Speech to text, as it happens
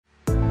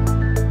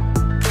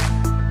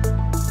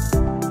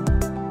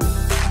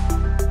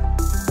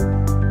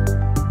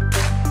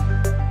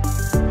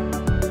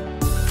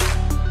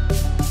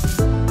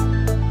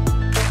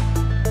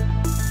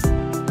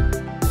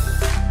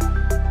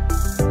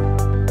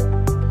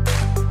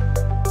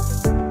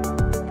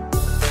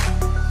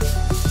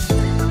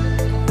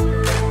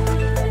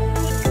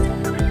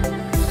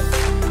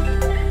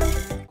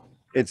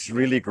It's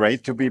really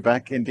great to be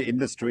back in the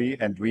industry,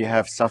 and we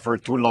have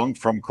suffered too long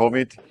from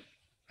COVID,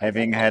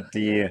 having had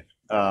the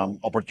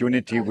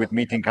opportunity with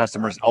meeting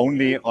customers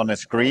only on a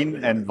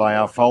screen and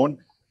via phone.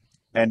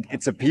 And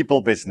it's a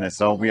people business,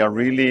 so we are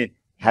really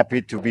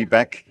happy to be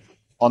back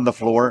on the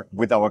floor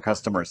with our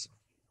customers.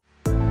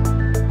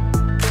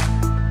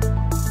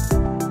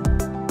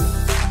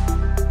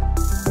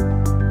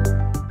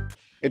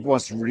 It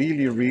was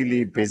really,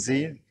 really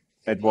busy.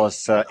 It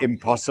was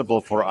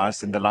impossible for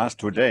us in the last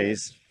 2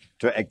 days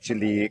to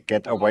actually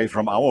get away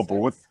from our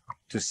booth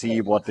to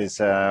see what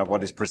is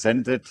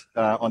presented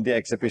on the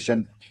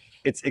exhibition.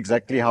 It's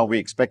exactly how we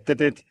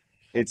expected it.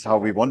 It's how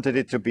we wanted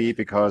it to be,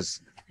 because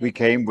we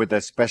came with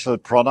a special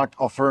product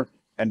offer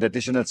and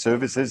additional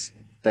services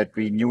that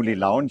we newly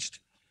launched,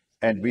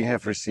 and we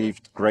have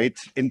received great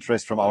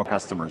interest from our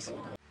customers.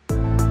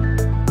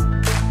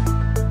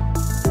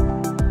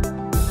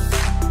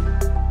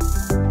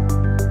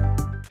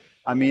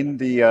 I mean,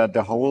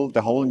 the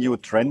whole new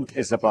trend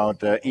is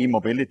about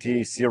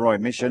e-mobility, zero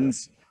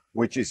emissions,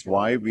 which is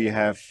why we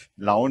have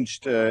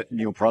launched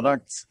new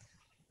products.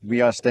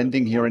 We are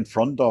standing here in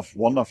front of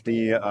one of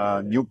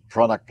the new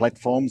product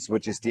platforms,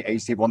 which is the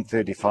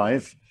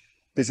AC135.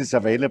 This is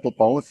available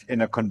both in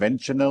a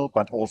conventional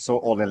but also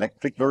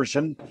all-electric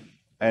version.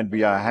 And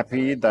we are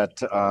happy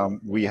that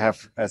we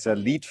have as a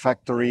lead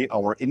factory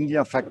our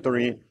India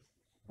factory,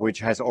 which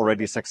has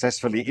already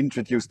successfully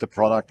introduced the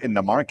product in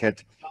the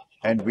market.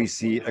 And we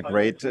see a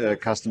great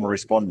customer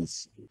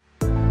response.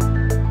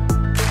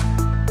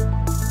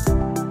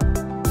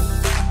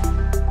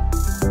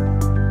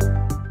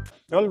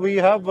 Well, we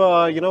have,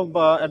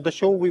 at the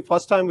show,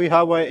 first time we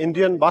have an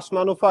Indian bus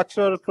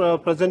manufacturer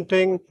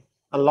presenting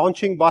and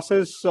launching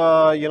buses,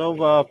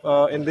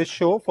 in this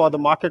show for the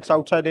markets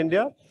outside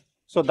India.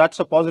 So that's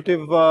a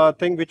positive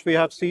thing which we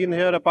have seen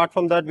here. Apart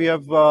from that, we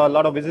have a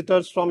lot of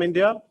visitors from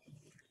India.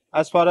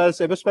 As far as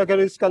Eberspächer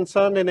is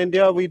concerned, in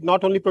India, we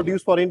not only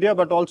produce for India,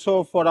 but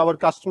also for our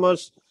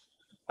customers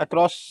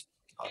across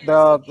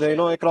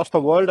across the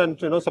world, and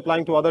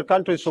supplying to other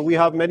countries. So we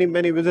have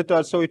many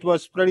visitors. So it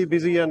was pretty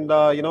busy, and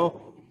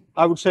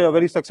I would say a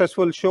very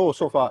successful show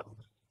so far.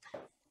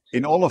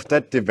 In all of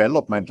that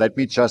development, let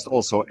me just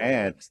also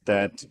add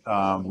that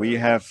we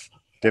have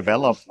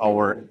developed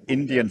our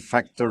Indian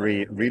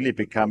factory really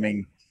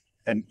becoming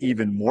an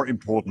even more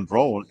important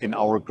role in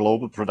our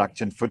global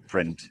production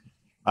footprint.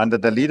 Under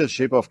the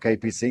leadership of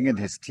KP Singh and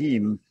his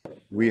team,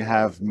 we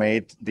have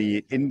made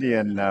the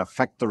Indian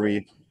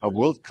factory a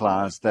world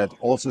class that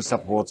also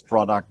supports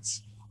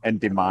products and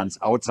demands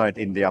outside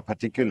India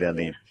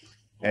particularly.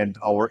 And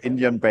our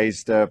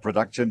Indian-based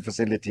production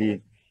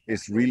facility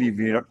is really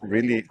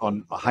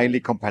highly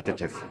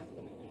competitive.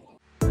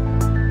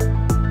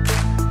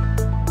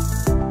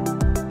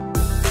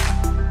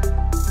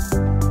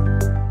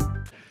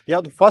 Yeah,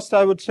 first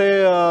I would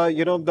say,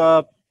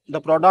 the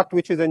product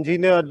which is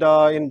engineered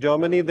in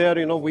Germany there,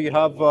 we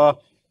have,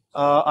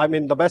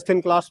 the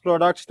best-in-class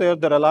products there,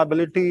 the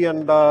reliability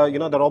and,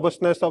 the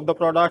robustness of the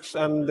products.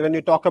 And when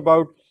you talk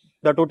about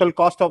the total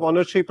cost of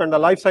ownership and the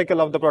life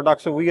cycle of the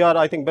product, so we are,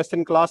 I think,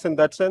 best-in-class in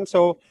that sense.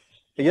 So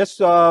yes,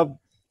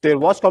 there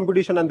was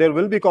competition and there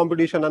will be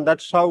competition, and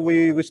that's how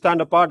we stand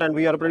apart, and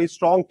we are a pretty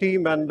strong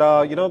team, and,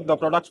 the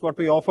products what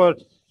we offer,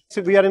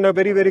 so we are in a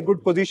very, very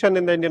good position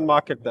in the Indian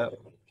market there.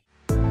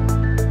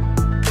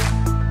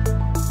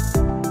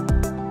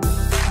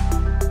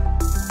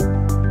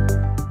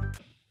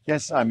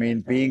 Yes, I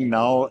mean, being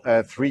now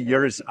 3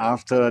 years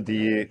after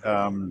the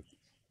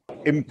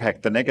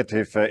the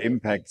negative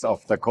impacts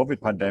of the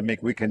COVID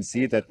pandemic, we can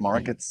see that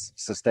markets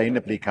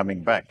sustainably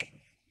coming back.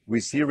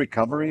 We see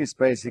recoveries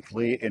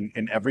basically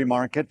in every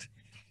market.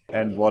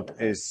 And what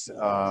is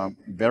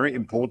very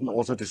important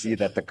also to see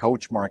that the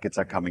coach markets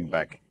are coming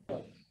back.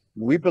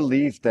 We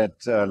believe that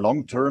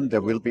long term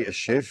there will be a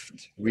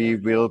shift. We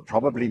will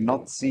probably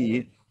not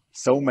see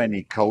so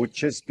many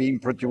coaches being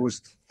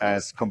produced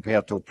as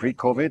compared to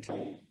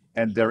pre-COVID.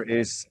 And there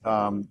is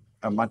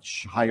a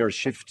much higher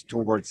shift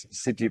towards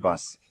city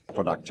bus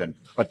production.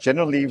 But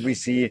generally, we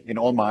see in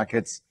all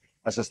markets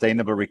a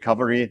sustainable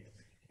recovery.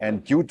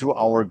 And due to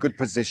our good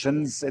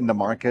positions in the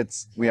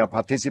markets, we are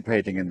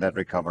participating in that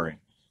recovery.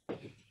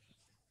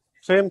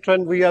 Same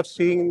trend we have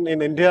seen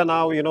in India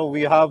now.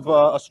 We have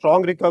a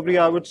strong recovery,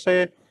 I would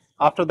say.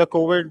 After the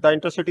COVID, the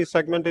intercity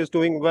segment is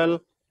doing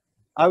well.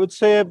 I would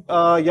say,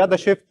 the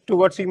shift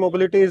towards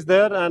e-mobility is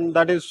there, and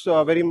that is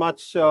very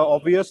much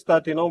obvious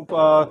that,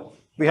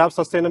 we have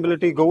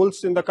sustainability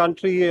goals in the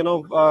country,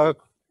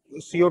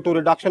 CO2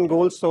 reduction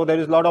goals. So there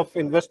is a lot of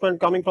investment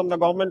coming from the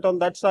government on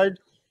that side.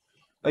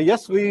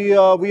 Yes, we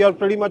are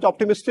pretty much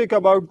optimistic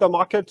about the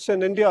markets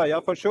in India, yeah,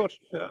 for sure.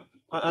 Yeah.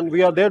 And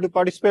we are there to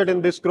participate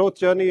in this growth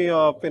journey,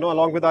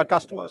 along with our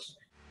customers.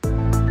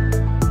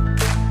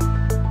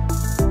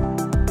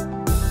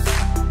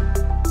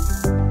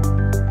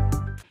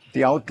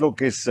 The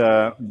outlook is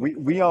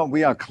we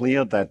are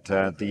clear that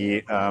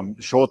the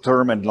short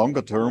term and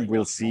longer term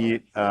will see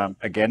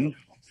again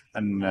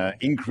an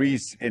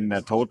increase in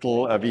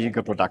total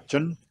vehicle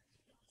production.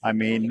 I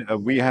mean,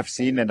 we have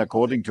seen, and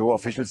according to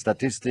official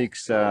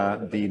statistics,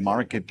 the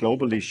market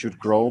globally should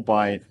grow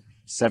by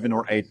 7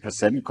 or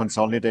 8%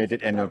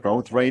 consolidated annual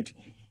growth rate.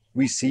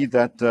 We see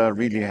that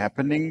really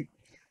happening.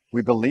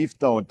 We believe,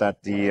 though,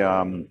 that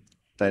the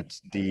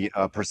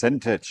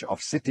percentage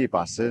of city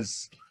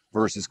buses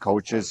versus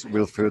coaches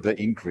will further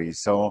increase.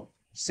 So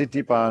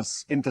city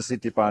bus,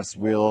 intercity bus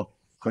will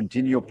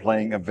continue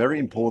playing a very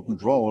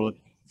important role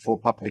for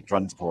public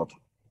transport.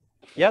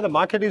 Yeah, the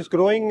market is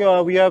growing.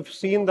 We have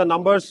seen the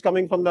numbers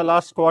coming from the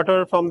last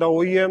quarter from the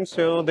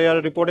OEMs. They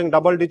are reporting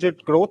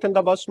double-digit growth in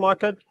the bus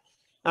market,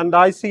 and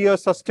I see a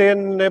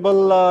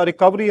sustainable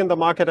recovery in the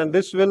market. And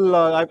this will,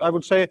 I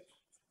would say,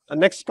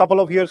 next couple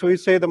of years, we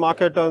say the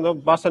market, the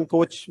bus and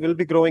coach will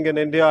be growing in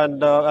India,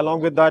 and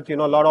along with that, a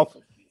lot of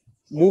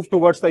move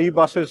towards the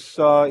e-buses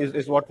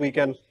is what we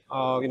can,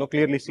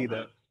 clearly see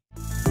there.